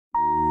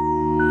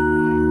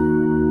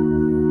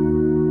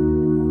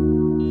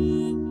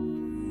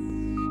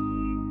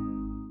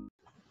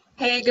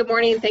Hey, good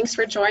morning. Thanks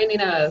for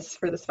joining us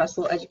for the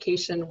special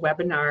education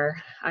webinar.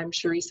 I'm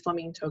Cherice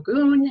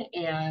Togun,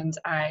 and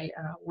I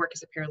work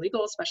as a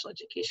paralegal, special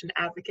education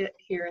advocate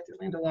here at the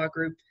Orlando Law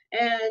Group,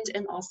 and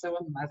am also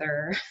a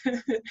mother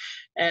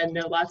and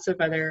know lots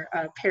of other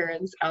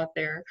parents out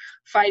there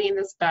fighting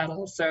this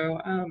battle. So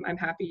I'm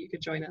happy you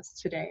could join us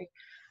today.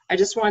 I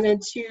just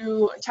wanted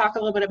to talk a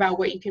little bit about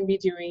what you can be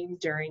doing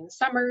during the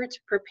summer to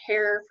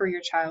prepare for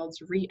your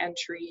child's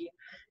re-entry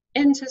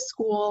into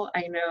school.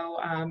 I know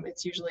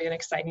it's usually an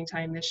exciting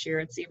time this year.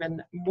 It's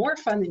even more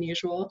fun than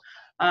usual.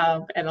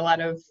 And a lot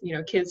of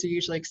kids are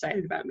usually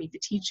excited about Meet the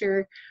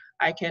Teacher.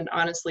 I can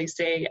honestly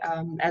say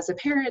as a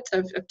parent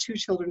of two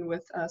children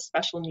with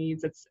special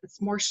needs, it's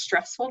more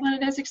stressful than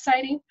it is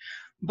exciting.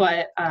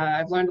 But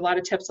I've learned a lot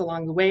of tips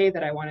along the way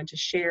that I wanted to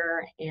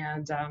share.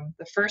 And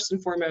the first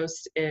and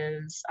foremost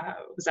is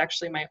was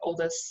actually my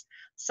oldest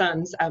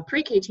son's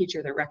pre-K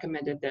teacher that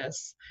recommended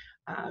this.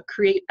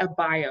 Create a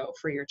bio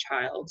for your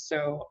child.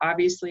 So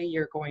obviously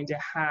you're going to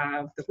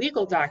have the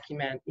legal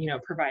document,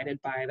 provided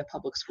by the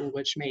public school,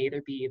 which may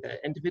either be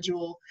the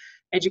individual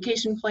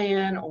education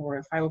plan or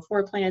a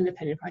 504 plan,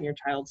 depending upon your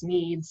child's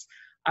needs.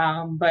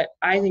 But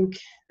I think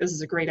this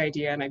is a great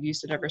idea, and I've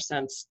used it ever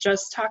since.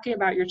 Just talking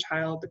about your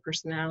child, the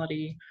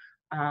personality,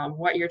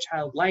 what your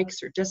child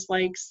likes or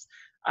dislikes,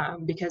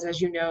 because as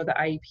you know, the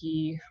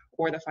IEP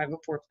or the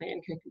 504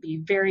 plan can be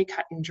very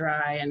cut and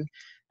dry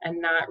and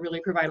not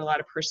really provide a lot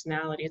of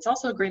personality. It's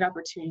also a great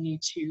opportunity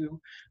to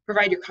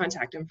provide your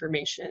contact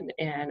information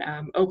and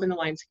open the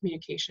lines of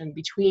communication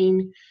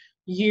between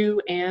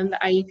you and the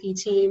IEP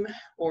team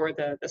or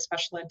the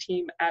special ed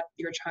team at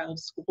your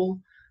child's school.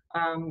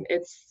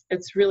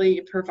 It's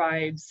really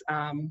provides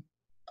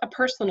a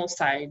personal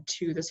side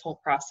to this whole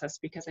process,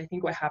 because I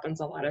think what happens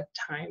a lot of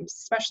times,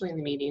 especially in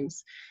the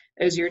meetings,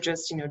 is you're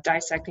just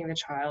dissecting the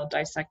child,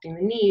 dissecting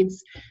the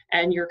needs,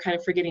 and you're kind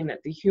of forgetting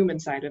that the human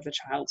side of the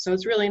child. So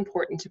it's really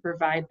important to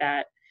provide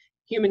that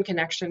human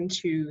connection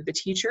to the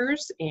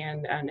teachers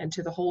and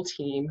to the whole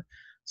team,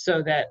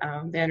 so that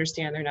they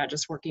understand they're not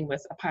just working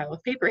with a pile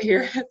of paper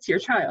here. It's your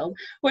child,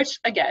 which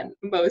again,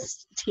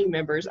 most team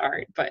members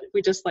aren't, but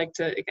we just like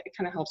to, it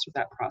kind of helps with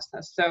that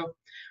process. So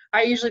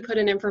I usually put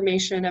in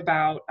information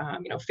about,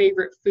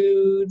 favorite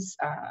foods,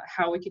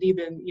 how we could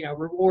even,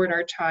 reward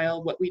our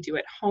child, what we do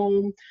at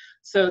home,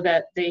 so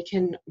that they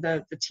can,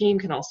 the team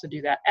can also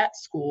do that at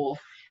school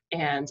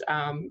and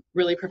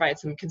really provide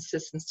some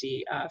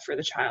consistency for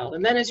the child.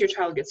 And then as your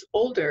child gets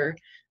older,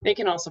 they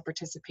can also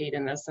participate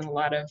in this. And a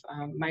lot of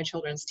my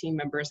children's team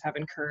members have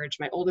encouraged,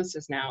 my oldest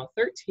is now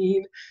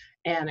 13,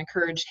 and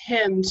encouraged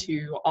him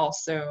to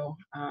also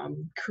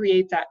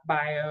create that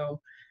bio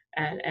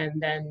and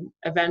then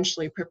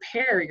eventually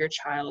prepare your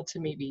child to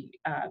maybe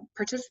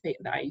participate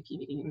in the IEP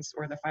meetings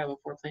or the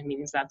 504 plan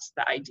meetings. That's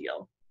the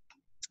ideal.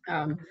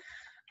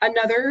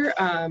 Another,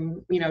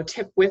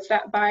 tip with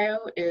that bio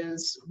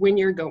is when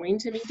you're going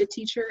to meet the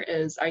teacher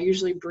is I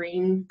usually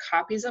bring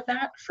copies of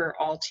that for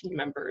all team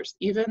members,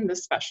 even the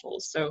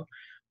specials. So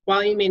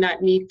while you may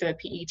not meet the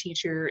PE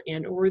teacher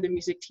and or the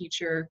music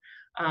teacher,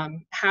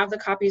 have the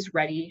copies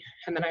ready.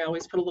 And then I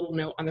always put a little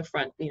note on the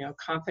front,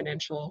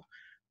 confidential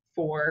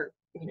for,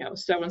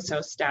 so-and-so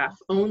staff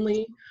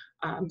only,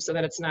 so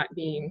that it's not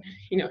being,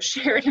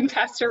 shared and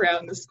passed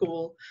around the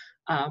school.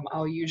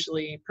 I'll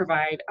usually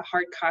provide a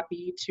hard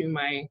copy to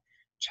my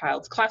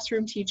child's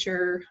classroom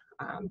teacher,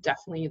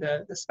 definitely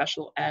the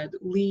special ed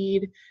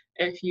lead,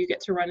 if you get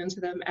to run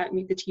into them at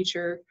Meet the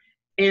Teacher,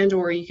 and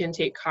or you can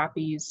take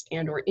copies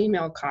and or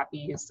email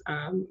copies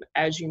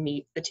as you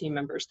meet the team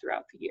members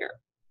throughout the year.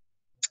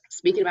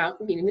 Speaking about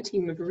meeting the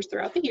team members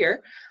throughout the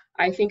year,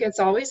 I think it's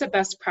always a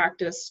best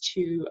practice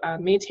to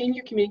maintain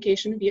your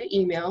communication via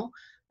email.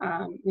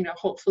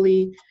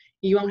 Hopefully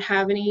you won't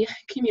have any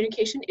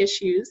communication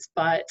issues,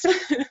 but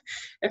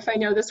if I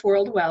know this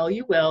world well,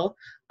 you will.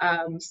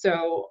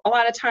 So a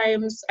lot of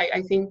times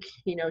I think,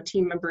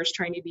 team members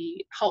trying to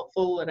be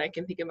helpful, and I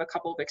can think of a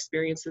couple of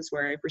experiences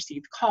where I've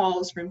received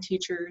calls from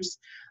teachers.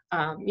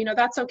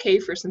 That's okay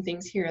for some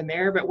things here and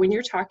there, but when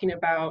you're talking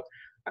about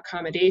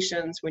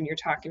accommodations, when you're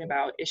talking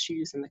about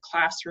issues in the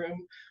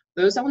classroom,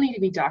 those all need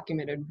to be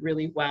documented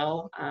really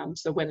well.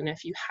 So when and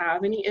if you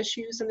have any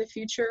issues in the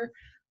future,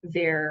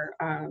 they're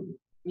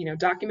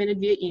documented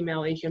via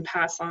email. You can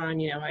pass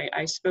on,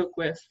 I spoke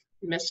with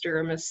Mr.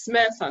 or Ms.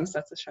 Smith on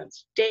such and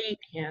such date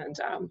and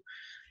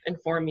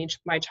informed me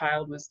my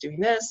child was doing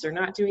this or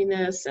not doing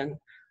this, and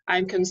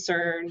I'm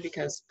concerned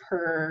because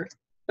per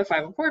the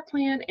 504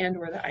 plan and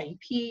or the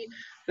IEP,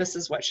 this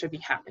is what should be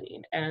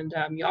happening. And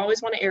you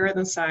always want to err on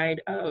the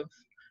side of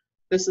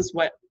this is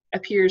what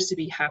appears to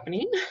be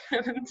happening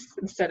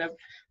instead of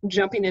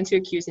jumping into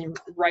accusing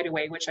right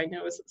away, which I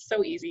know is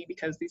so easy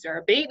because these are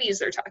our babies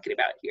they're talking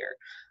about here.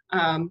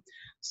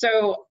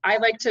 So I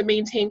like to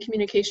maintain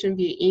communication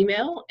via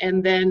email,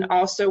 and then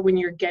also when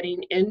you're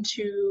getting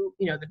into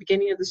the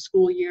beginning of the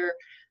school year,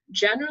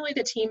 generally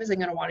the team isn't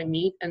going to want to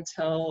meet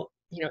until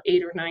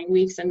 8 or 9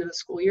 weeks into the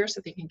school year,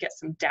 so they can get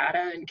some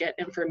data and get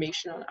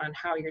information on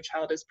how your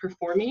child is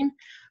performing.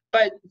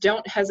 But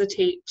don't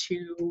hesitate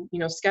to,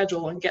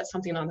 schedule and get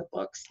something on the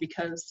books,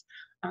 because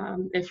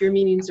if your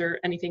meetings are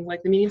anything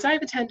like the meetings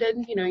I've attended,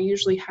 you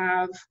usually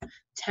have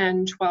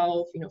 10,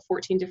 12,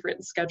 14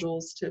 different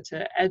schedules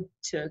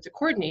to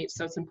coordinate.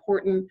 So it's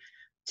important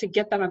to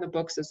get that on the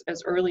books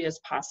as early as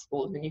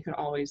possible, and then you can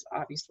always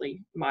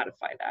obviously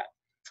modify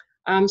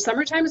that.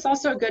 Summertime is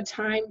also a good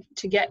time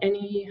to get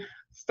any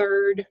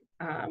third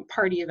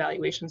party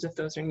evaluations if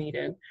those are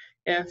needed.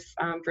 If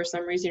for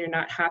some reason you're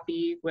not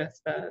happy with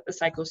the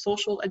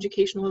psychosocial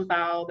educational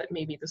eval that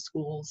maybe the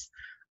school's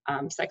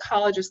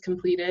psychologist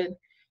completed,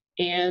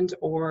 and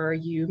or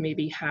you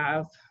maybe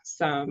have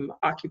some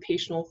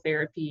occupational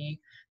therapy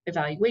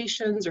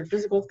evaluations or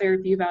physical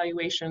therapy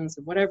evaluations,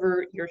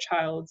 whatever your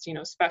child's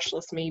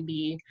specialist may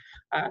be,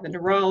 the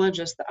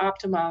neurologist, the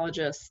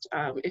ophthalmologist.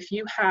 If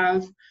you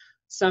have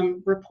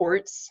some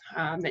reports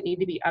that need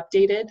to be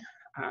updated,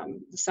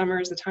 the summer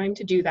is the time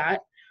to do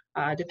that,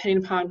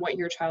 depending upon what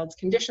your child's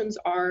conditions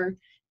are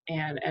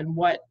and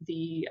what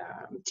the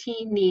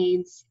team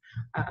needs.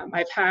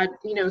 I've had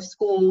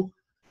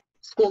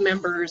school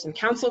members and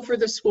counsel for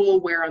the school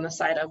where on the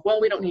side of, well,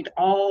 we don't need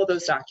all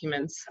those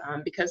documents,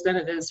 because then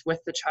it is with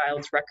the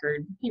child's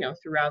record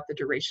throughout the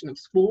duration of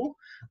school.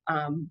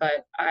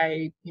 But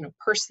I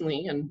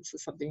personally, and this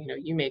is something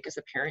you make as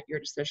a parent, your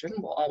decision,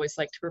 will always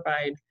like to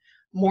provide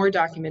more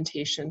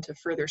documentation to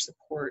further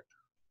support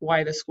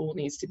why the school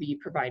needs to be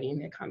providing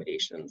the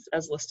accommodations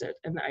as listed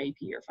in the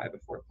IEP or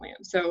 504 plan.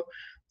 So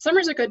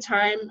summer's a good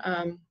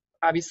time,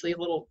 obviously a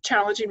little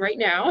challenging right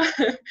now,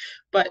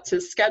 but to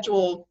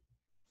schedule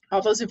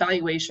all those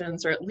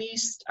evaluations, or at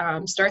least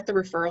start the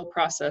referral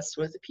process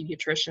with a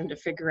pediatrician to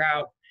figure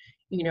out,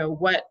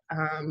 what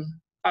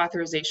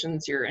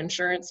authorizations your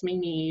insurance may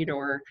need,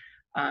 or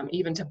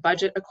even to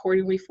budget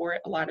accordingly for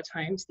it. A lot of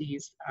times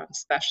these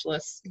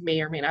specialists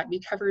may or may not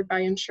be covered by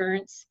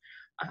insurance.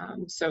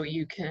 So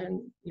you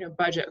can,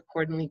 budget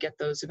accordingly, get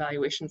those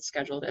evaluations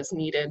scheduled as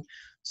needed,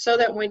 so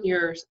that when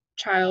your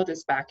child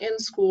is back in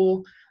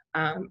school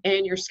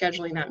and you're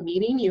scheduling that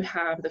meeting, you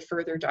have the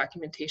further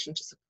documentation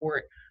to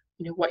support,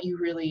 what you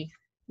really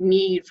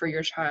need for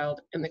your child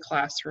in the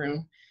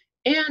classroom.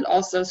 And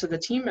also so the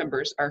team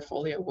members are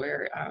fully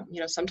aware.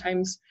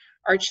 Sometimes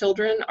our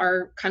children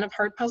are kind of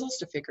hard puzzles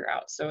to figure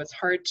out. So it's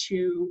hard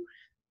to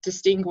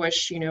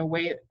distinguish,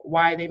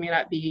 why they may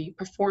not be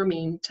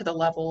performing to the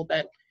level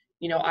that,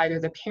 either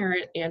the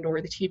parent and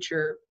or the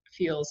teacher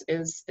feels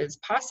is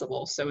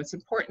possible. So it's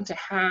important to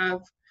have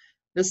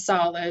the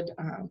solid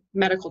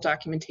medical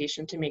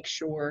documentation to make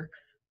sure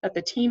that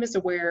the team is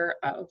aware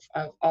of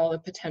all the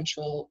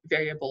potential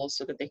variables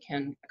so that they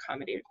can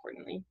accommodate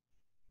accordingly.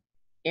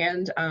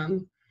 And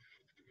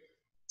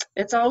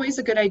it's always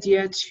a good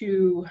idea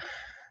to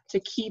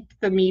keep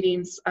the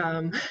meetings,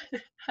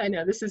 I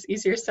know this is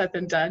easier said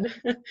than done,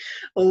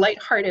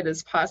 lighthearted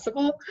as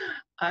possible.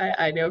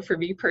 I know for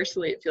me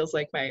personally, it feels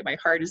like my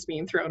heart is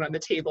being thrown on the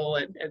table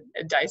and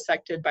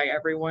dissected by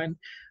everyone.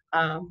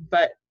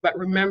 But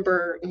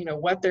remember,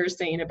 what they're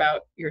saying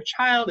about your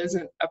child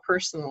isn't a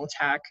personal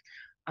attack.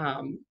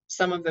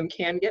 Some of them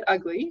can get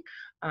ugly,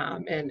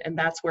 and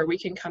that's where we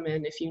can come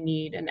in if you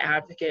need an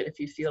advocate, if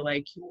you feel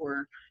like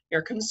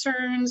your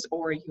concerns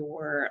or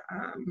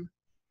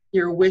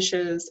your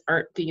wishes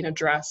aren't being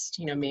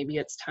addressed. Maybe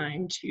it's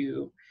time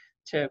to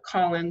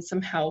call in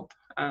some help.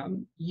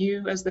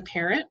 You as the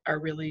parent are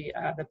really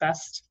the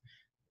best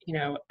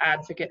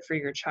advocate for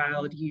your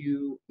child.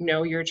 You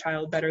know your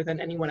child better than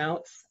anyone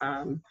else,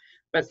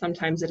 but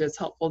sometimes it is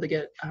helpful to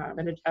get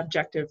an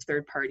objective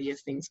third party if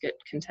things get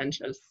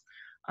contentious.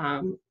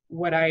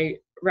 What I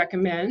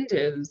recommend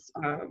is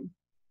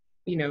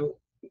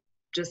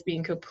just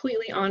being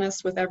completely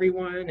honest with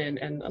everyone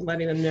and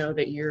letting them know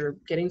that you're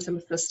getting some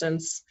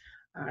assistance.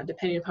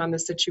 Depending upon the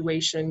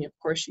situation, of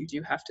course, you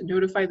do have to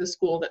notify the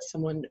school that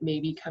someone may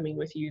be coming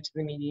with you to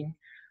the meeting.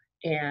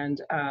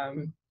 And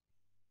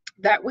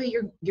that way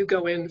you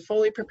go in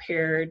fully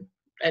prepared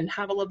and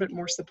have a little bit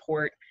more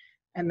support.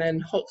 And then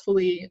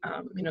hopefully,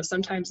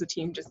 sometimes the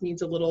team just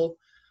needs a little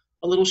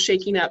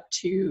shaking up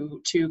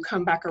to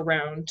come back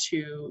around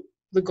to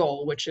the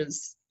goal, which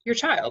is your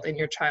child and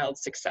your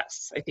child's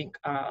success. I think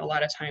a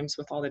lot of times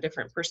with all the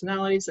different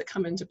personalities that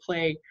come into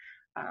play,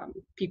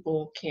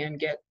 people can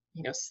get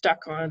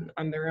stuck on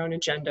their own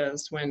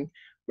agendas, when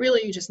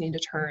really you just need to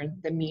turn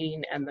the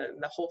meeting and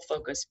the whole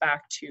focus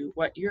back to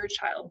what your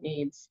child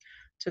needs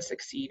to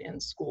succeed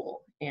in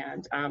school.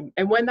 And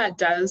when that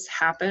does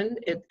happen,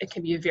 it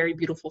can be a very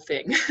beautiful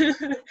thing.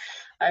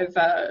 I've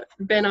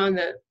been on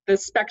the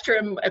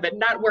spectrum of it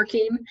not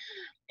working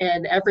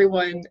and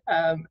everyone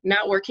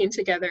not working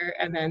together,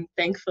 and then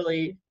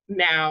thankfully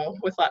now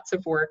with lots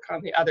of work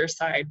on the other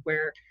side,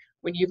 where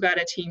when you've got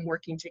a team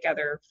working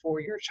together for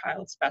your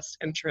child's best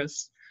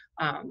interests,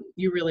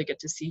 you really get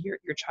to see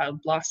your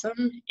child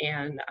blossom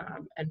and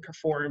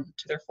perform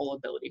to their full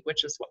ability,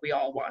 which is what we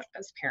all want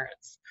as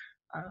parents.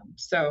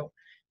 So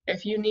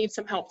if you need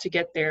some help to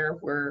get there,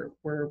 we're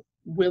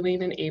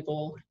willing and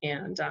able,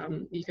 and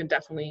you can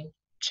definitely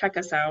check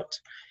us out,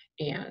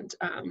 and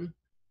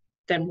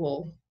then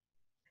we'll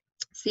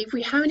see if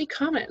we have any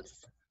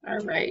comments. All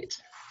right.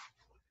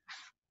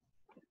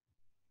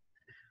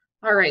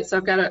 All right, so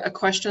I've got a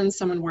question,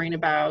 someone worrying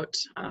about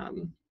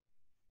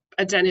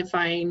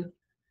identifying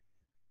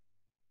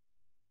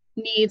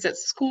needs at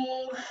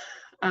school.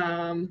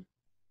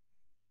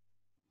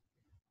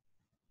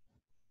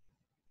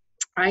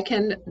 I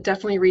can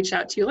definitely reach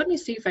out to you. Let me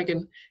see if I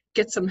can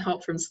get some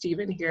help from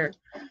Stephen here.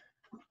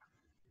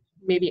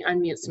 Maybe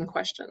unmute some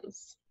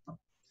questions.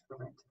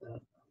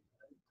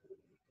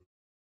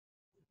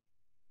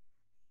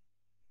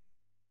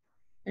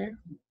 There.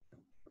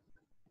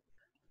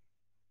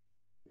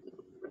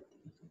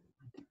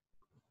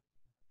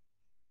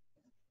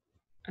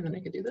 And then I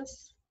could do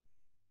this.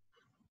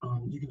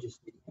 You can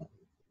just.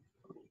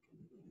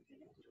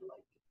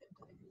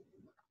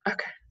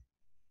 Okay.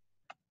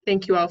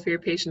 Thank you all for your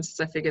patience as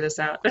I figure this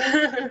out.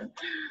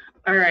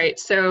 All right,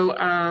 so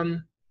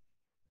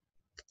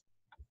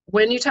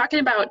when you're talking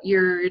about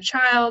your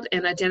child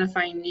and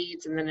identifying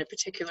needs in a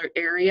particular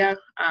area,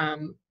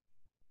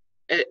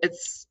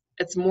 it's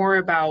more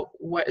about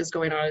what is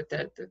going on at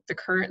the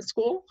current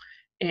school,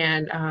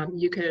 and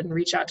you can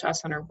reach out to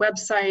us on our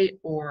website,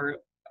 or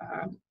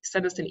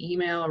send us an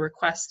email or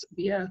request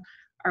via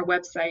our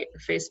website or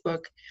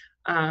Facebook.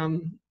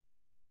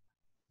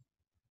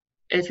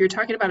 If you're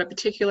talking about a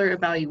particular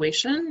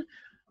evaluation,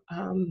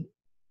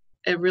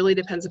 it really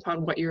depends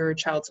upon what your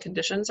child's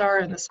conditions are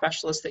and the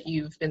specialist that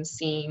you've been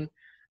seeing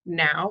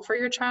now for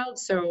your child.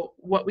 So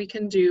what we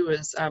can do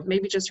is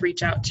maybe just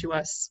reach out to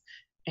us,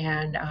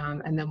 and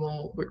then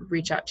we'll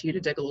reach out to you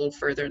to dig a little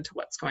further into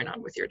what's going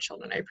on with your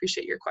children. I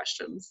appreciate your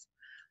questions.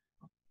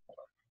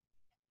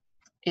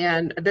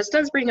 And this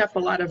does bring up a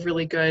lot of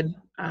really good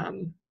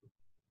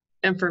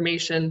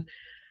information.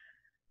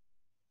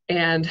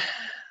 And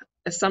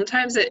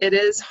sometimes it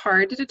is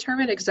hard to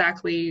determine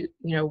exactly,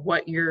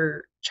 what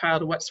your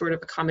child, what sort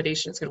of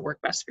accommodation is going to work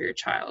best for your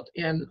child.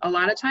 And a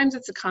lot of times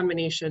it's a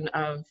combination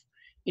of,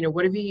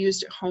 what have you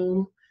used at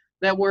home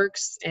that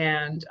works,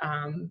 and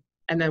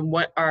then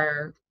what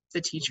are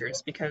the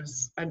teachers,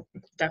 because I've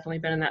definitely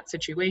been in that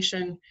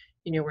situation,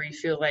 where you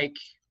feel like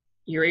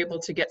you're able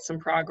to get some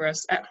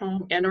progress at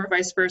home, and or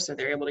vice versa.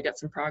 They're able to get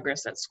some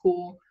progress at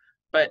school,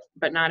 but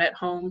not at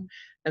home.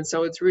 And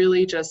so it's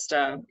really just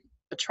a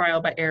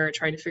trial by error,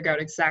 trying to figure out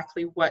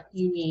exactly what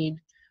you need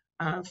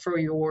for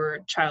your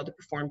child to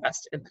perform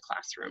best in the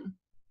classroom.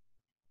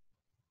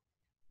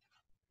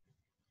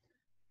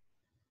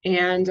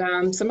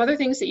 And some other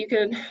things that you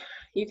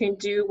can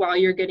do while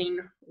you're getting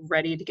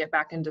ready to get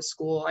back into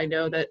school. I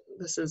know that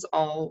this is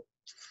all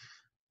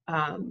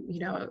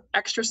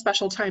extra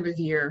special time of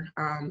year,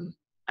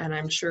 and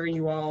I'm sure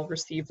you all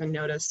received the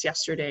notice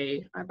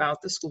yesterday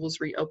about the schools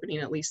reopening,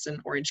 at least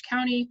in Orange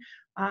County.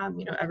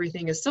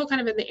 Everything is still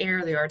kind of in the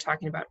air. They are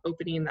talking about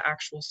opening the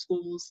actual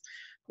schools.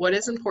 What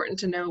is important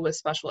to know with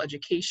special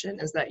education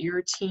is that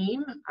your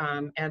team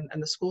and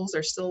the schools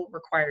are still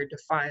required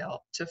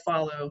to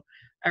follow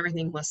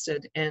everything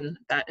listed in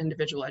that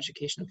individual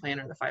education plan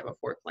or the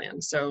 504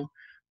 plan. So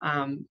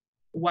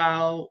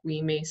while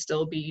we may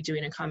still be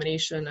doing a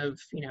combination of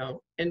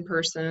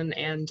in-person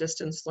and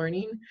distance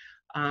learning,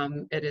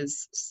 it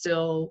is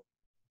still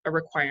a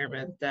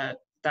requirement that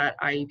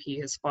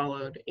IEP is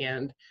followed.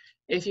 And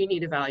if you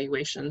need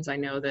evaluations, I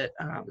know that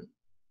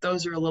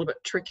those are a little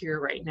bit trickier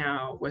right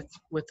now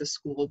with the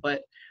school,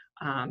 but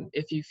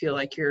if you feel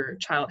like your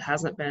child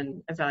hasn't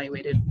been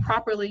evaluated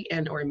properly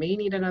and or may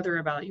need another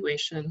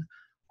evaluation,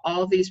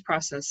 all of these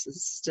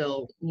processes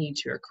still need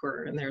to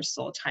occur, and there's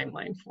still a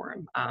timeline for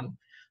them.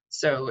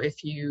 So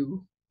if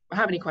you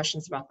have any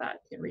questions about that,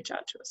 you can reach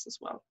out to us as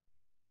well.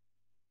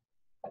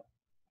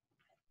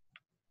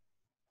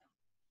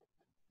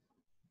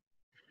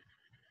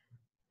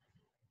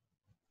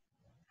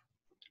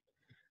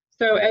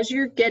 So as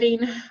you're getting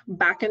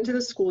back into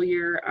the school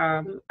year,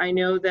 I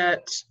know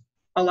that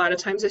a lot of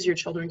times as your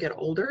children get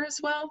older as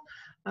well,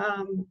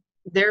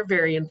 they're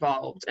very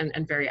involved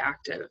and very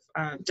active.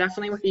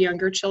 Definitely with the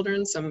younger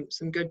children, some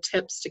good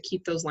tips to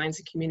keep those lines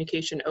of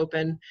communication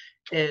open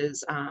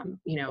is,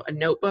 a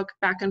notebook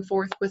back and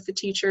forth with the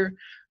teacher.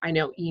 I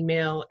know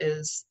email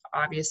is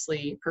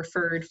obviously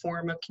preferred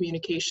form of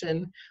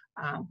communication,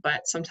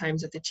 but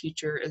sometimes if the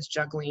teacher is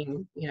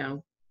juggling,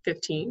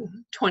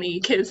 15, 20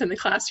 kids in the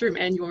classroom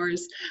and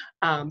yours,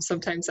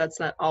 sometimes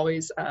that's not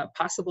always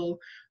possible.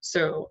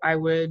 So I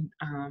would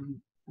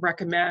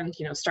recommend,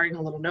 starting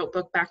a little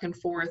notebook back and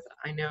forth.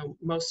 I know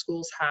most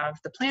schools have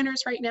the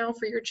planners right now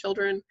for your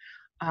children,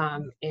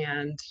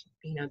 and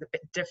the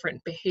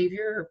different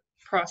behavior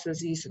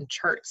processes and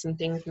charts and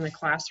things in the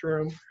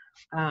classroom.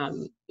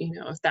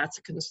 If that's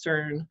a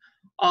concern,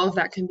 all of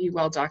that can be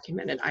well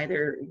documented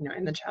either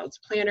in the child's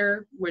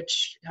planner,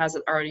 which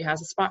already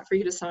has a spot for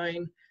you to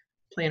sign,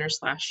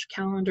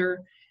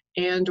 planner/calendar,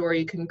 and or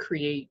you can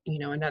create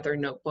another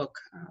notebook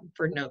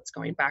for notes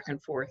going back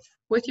and forth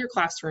with your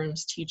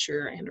classroom's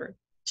teacher and or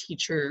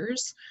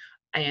teachers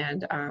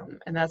And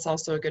that's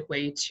also a good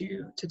way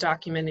to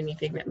document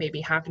anything that may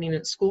be happening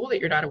at school that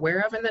you're not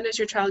aware of. And then as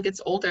your child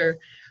gets older,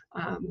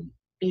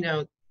 you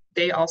know,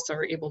 they also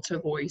are able to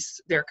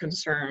voice their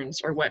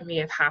concerns or what may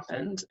have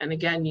happened. And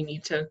again, you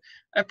need to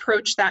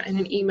approach that in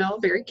an email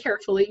very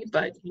carefully,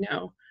 but you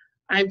know,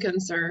 I'm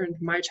concerned,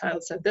 my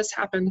child said this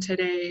happened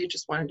today,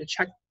 just wanted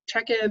to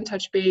check in,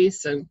 touch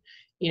base, and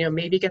you know,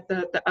 maybe get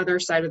the other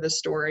side of the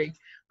story.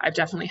 I've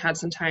definitely had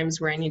some times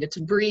where I needed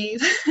to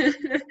breathe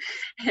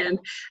and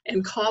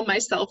calm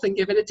myself and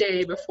give it a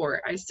day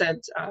before I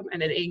sent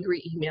an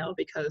angry email,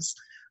 because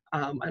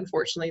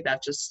unfortunately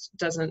that just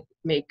doesn't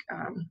make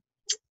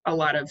a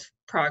lot of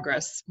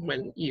progress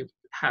when you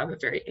have a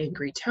very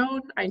angry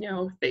tone. I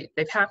know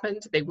they've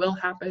happened, they will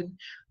happen,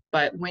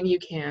 but when you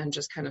can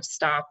just kind of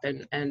stop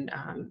and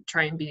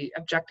try and be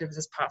objective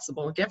as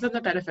possible, give them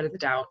the benefit of the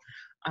doubt,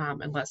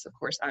 unless of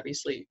course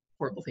obviously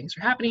horrible things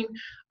are happening,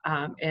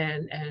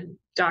 and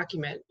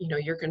document, you know,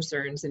 your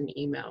concerns in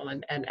email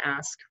and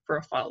ask for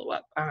a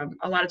follow-up.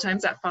 A lot of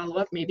times that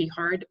follow-up may be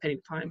hard depending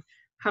upon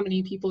how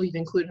many people you've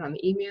included on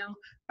the email.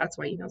 That's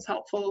why email is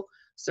helpful.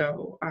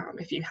 So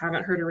if you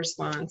haven't heard a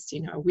response,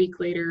 you know, a week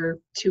later,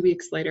 2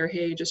 weeks later,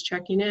 hey, just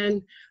checking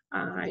in,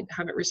 I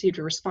haven't received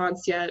a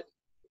response yet.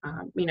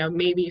 You know,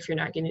 maybe if you're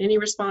not getting any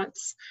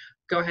response,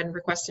 go ahead and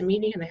request a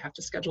meeting, and they have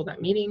to schedule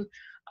that meeting.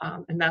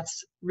 And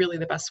that's really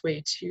the best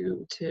way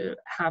to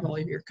have all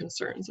of your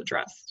concerns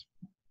addressed.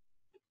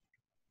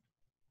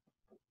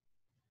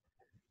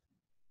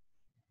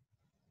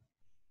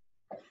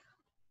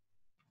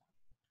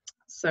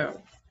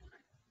 So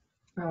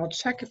I'll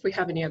check if we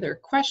have any other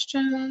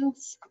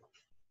questions.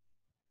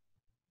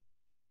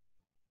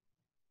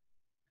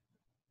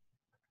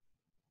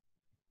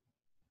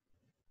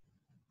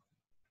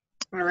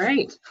 All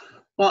right.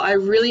 Well, I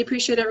really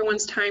appreciate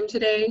everyone's time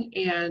today.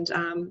 And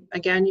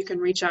again, you can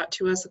reach out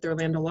to us at the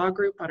Orlando Law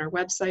Group on our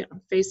website, on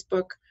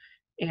Facebook.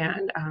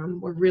 And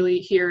we're really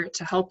here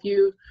to help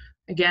you.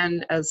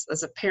 Again, as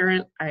a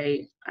parent,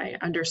 I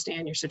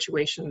understand your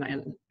situation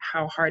and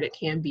how hard it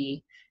can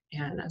be.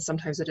 And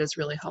sometimes it is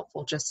really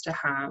helpful just to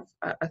have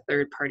a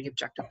third-party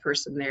objective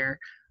person there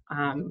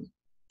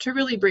to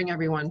really bring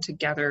everyone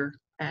together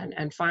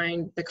and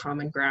find the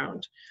common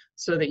ground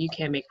so that you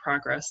can make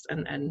progress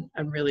and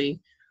really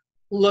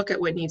look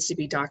at what needs to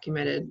be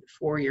documented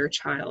for your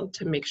child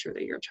to make sure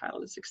that your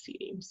child is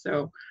succeeding.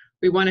 So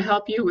we want to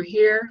help you. We're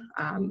here.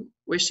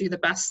 Wish you the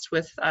best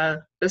with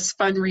this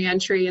fun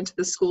reentry into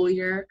the school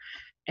year,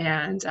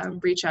 and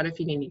reach out if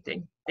you need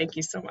anything. Thank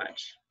you so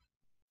much.